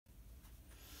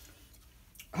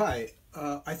Hi,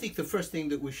 I think the first thing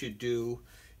that we should do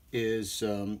is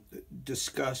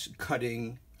discuss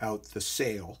cutting out the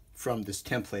sail from this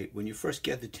template. When you first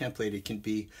get the template, it can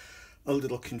be a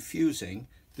little confusing.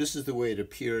 This is the way it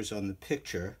appears on the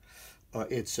picture.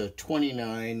 It's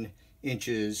 29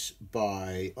 inches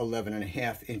by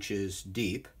 11.5 inches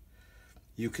deep.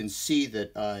 You can see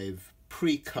that I've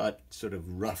pre-cut, sort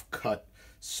of rough cut,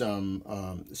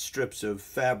 some strips of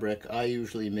fabric. I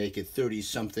usually make it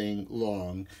 30-something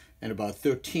long and about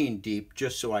 13 deep,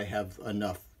 just so I have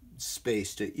enough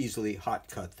space to easily hot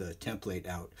cut the template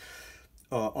out.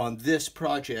 On this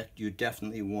project, you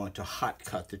definitely want to hot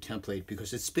cut the template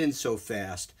because it spins so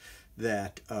fast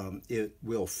that it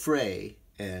will fray,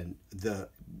 and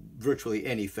virtually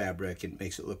any fabric, it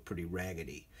makes it look pretty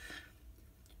raggedy.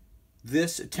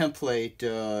 This template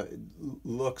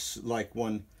looks like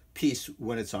one piece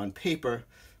when it's on paper,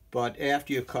 but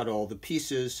after you cut all the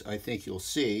pieces, I think you'll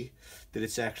see that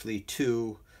it's actually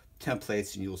two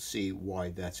templates, and you'll see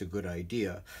why that's a good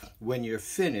idea. When you're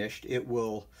finished, it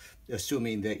will,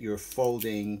 assuming that you're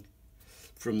folding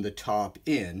from the top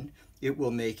in, it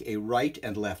will make a right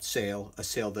and left sail, a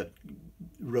sail that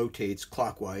rotates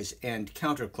clockwise and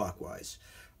counterclockwise.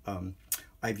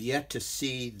 I've yet to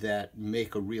see that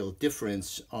make a real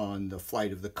difference on the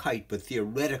flight of the kite, but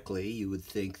theoretically you would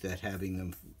think that having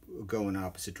them go in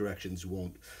opposite directions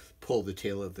won't pull the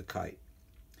tail of the kite.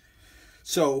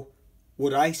 So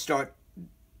what I start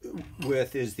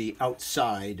with is the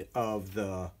outside of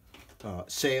the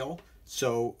sail.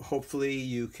 So hopefully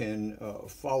you can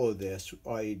follow this.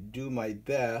 I do my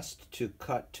best to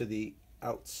cut to the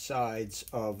outsides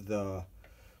of the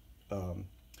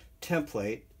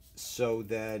template, so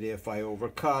that if I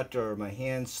overcut or my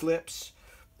hand slips,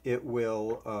 it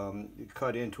will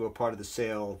cut into a part of the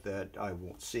sail that I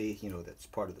won't see, that's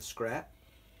part of the scrap.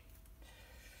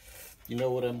 You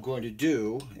know what I'm going to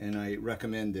do, and I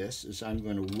recommend this, is I'm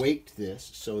going to weight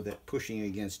this so that pushing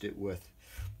against it with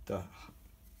the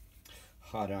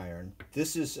hot iron.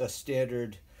 This is a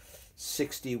standard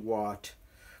 60-watt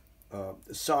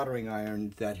soldering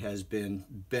iron that has been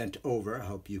bent over. I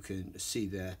hope you can see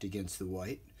that against the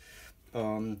white.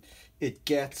 It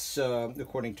gets,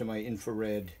 according to my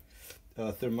infrared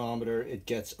thermometer, it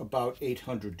gets about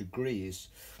 800 degrees.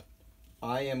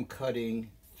 I am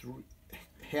cutting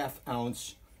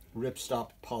half-ounce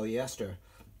ripstop polyester,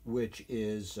 which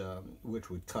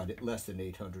would cut it less than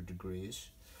 800 degrees.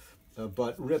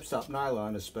 But ripstop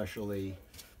nylon, especially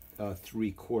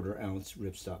 3/4 ounce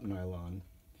ripstop nylon,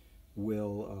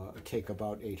 will take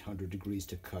about 800 degrees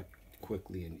to cut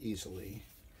quickly and easily.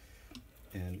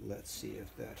 And let's see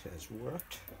if that has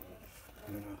worked.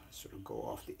 I'm going to sort of go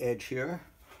off the edge here.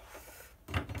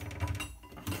 Let's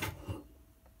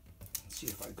see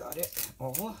if I got it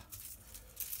all.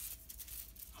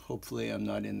 Hopefully I'm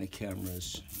not in the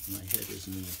cameras. My head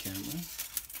isn't in the camera.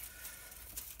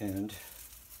 And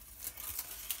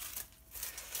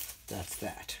that's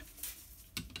that.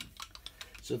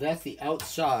 So that's the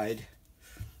outside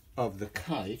of the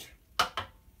kite.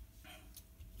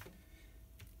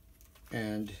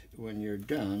 And when you're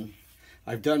done,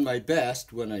 I've done my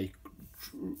best when I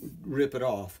rip it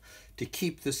off to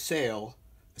keep the sail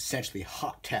essentially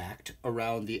hot tacked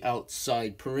around the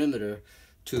outside perimeter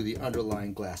to the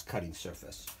underlying glass cutting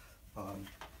surface.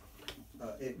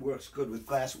 It works good with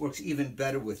glass. It works even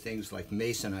better with things like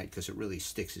masonite because it really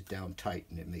sticks it down tight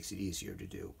and it makes it easier to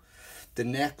do. The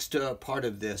next part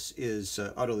of this is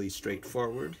utterly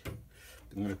straightforward.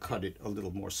 I'm going to cut it a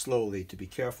little more slowly to be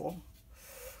careful.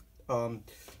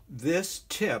 This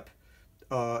tip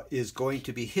is going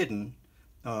to be hidden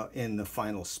in the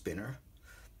final spinner,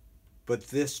 but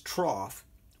this trough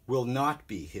will not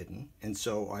be hidden, and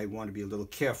so I want to be a little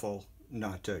careful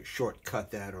not to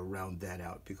shortcut that or round that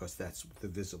out because that's the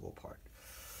visible part.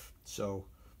 So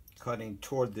cutting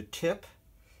toward the tip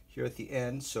here at the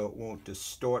end so it won't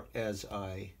distort as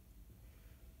I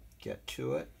get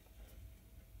to it.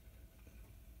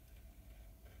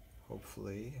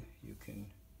 Hopefully you can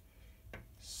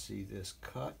see this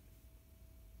cut,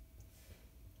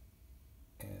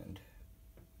 and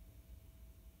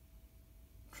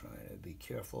trying to be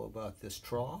careful about this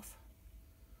trough.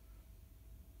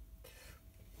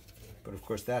 But of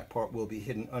course that part will be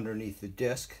hidden underneath the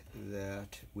disc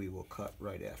that we will cut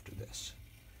right after this.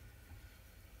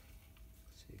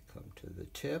 So you come to the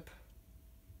tip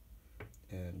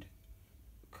and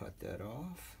cut that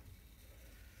off.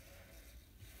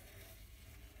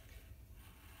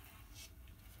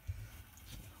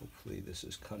 Hopefully this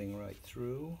is cutting right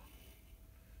through.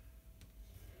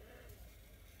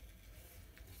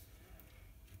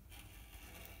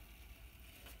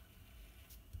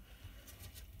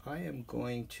 I am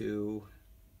going to,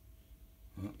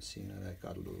 see, now that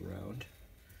got a little round.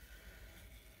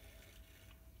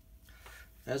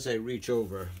 As I reach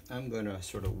over, I'm going to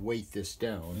sort of weight this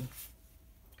down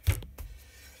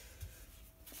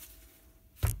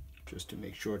just to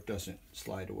make sure it doesn't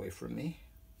slide away from me.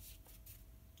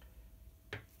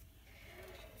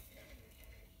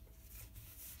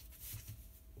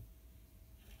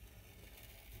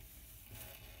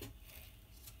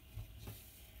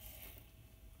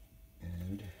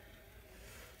 And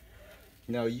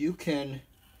now you can,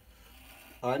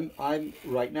 I'm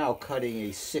right now cutting a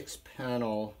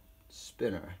 6-panel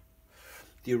spinner.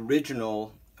 The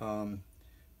original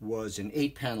was an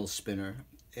 8-panel spinner,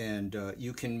 and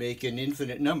you can make an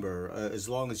infinite number as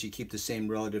long as you keep the same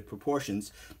relative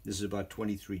proportions. This is about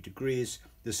 23 degrees.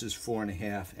 This is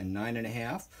 4.5 and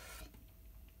 9.5,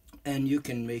 and you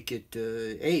can make it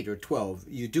 8 or 12.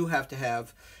 You do have to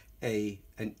have an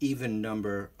even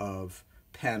number of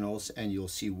panels, and you'll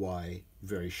see why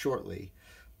very shortly.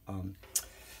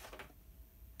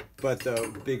 But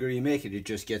the bigger you make it, it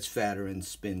just gets fatter and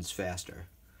spins faster.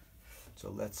 So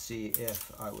let's see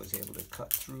if I was able to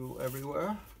cut through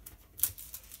everywhere.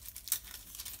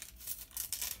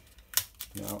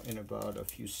 Now, in about a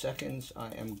few seconds, I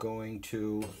am going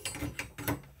to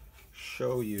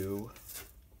show you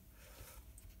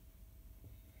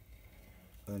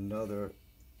another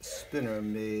spinner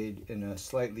made in a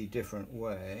slightly different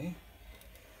way,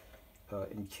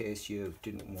 in case you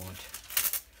didn't want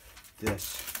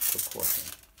this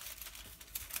proportion.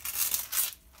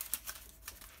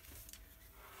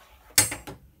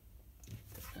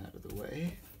 Out of the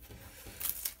way.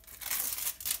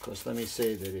 Of course, let me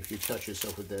say that if you touch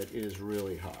yourself with that, it is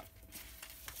really hot.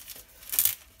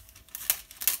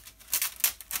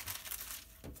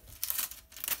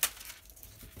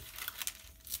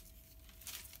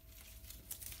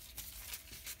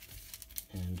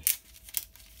 And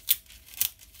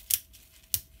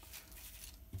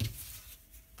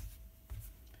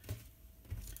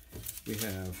we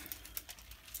have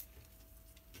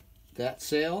that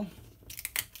sail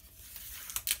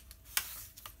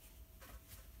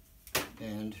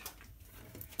and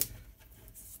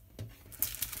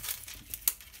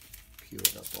peel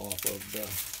it up off of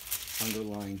the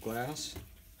underlying glass,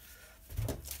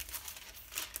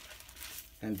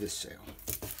 and this sail.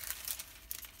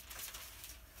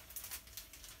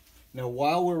 Now,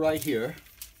 while we're right here,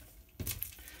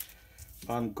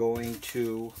 I'm going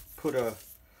to put a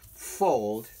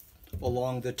fold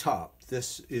along the top.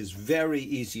 This is very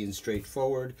easy and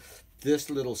straightforward. This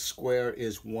little square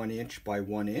is 1 inch by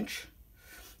 1 inch,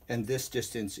 and this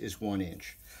distance is 1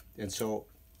 inch. And so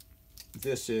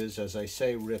this is, as I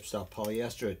say, ripstop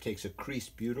polyester. It takes a crease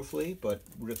beautifully, but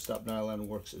ripstop nylon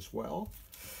works as well.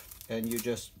 And you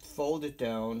just fold it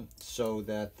down so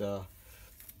that the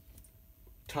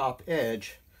top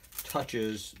edge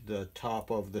touches the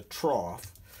top of the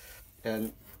trough,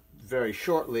 and very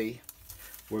shortly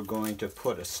we're going to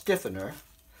put a stiffener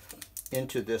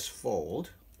into this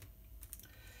fold,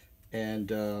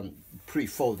 and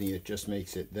pre-folding it just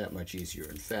makes it that much easier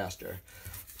and faster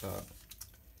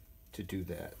to do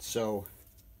that. So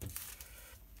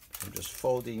I'm just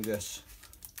folding this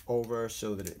over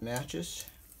so that it matches.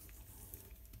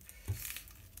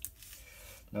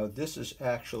 Now, this is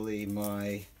actually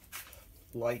my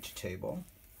light table,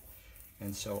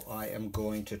 and so I am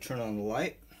going to turn on the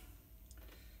light,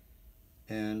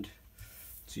 and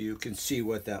so you can see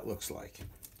what that looks like.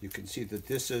 You can see that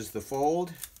this is the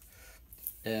fold,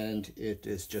 and it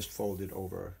is just folded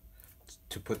over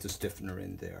to put the stiffener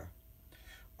in there.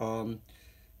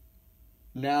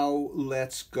 Now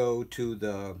let's go to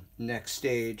the next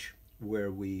stage, where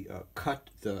we cut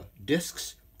the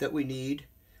discs that we need,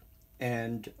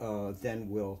 and then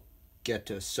we'll get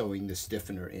to sewing the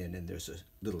stiffener in, and there's a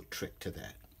little trick to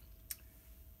that.